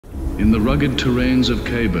In the rugged terrains of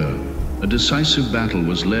Khaybar, a decisive battle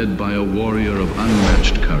was led by a warrior of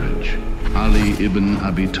unmatched courage, Ali ibn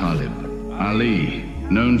Abi-Talib. Ali,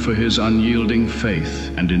 known for his unyielding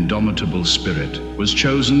faith and indomitable spirit, was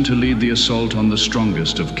chosen to lead the assault on the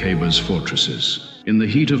strongest of Khaybar's fortresses. In the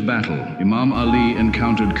heat of battle, Imam Ali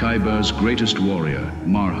encountered Khaybar's greatest warrior,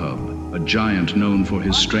 Murtaḍā, a giant known for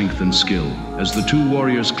his strength and skill. As the two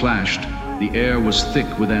warriors clashed, the air was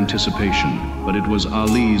thick with anticipation, but it was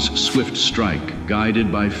Ali's swift strike,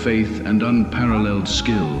 guided by faith and unparalleled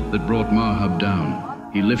skill, that brought Murtaḍā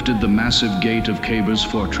down. He lifted the massive gate of Khaybar's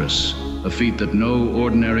fortress, a feat that no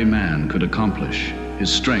ordinary man could accomplish.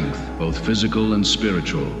 His strength, both physical and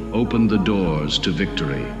spiritual, opened the doors to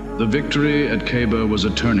victory. The victory at Khaybar was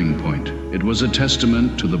a turning point. It was a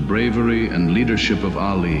testament to the bravery and leadership of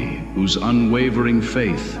Ali, whose unwavering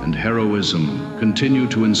faith and heroism continue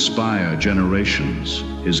to inspire generations.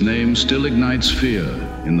 His name still ignites fear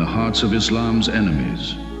in the hearts of Islam's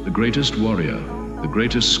enemies. The greatest warrior, the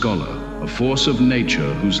greatest scholar, a force of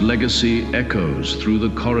nature whose legacy echoes through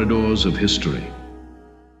the corridors of history.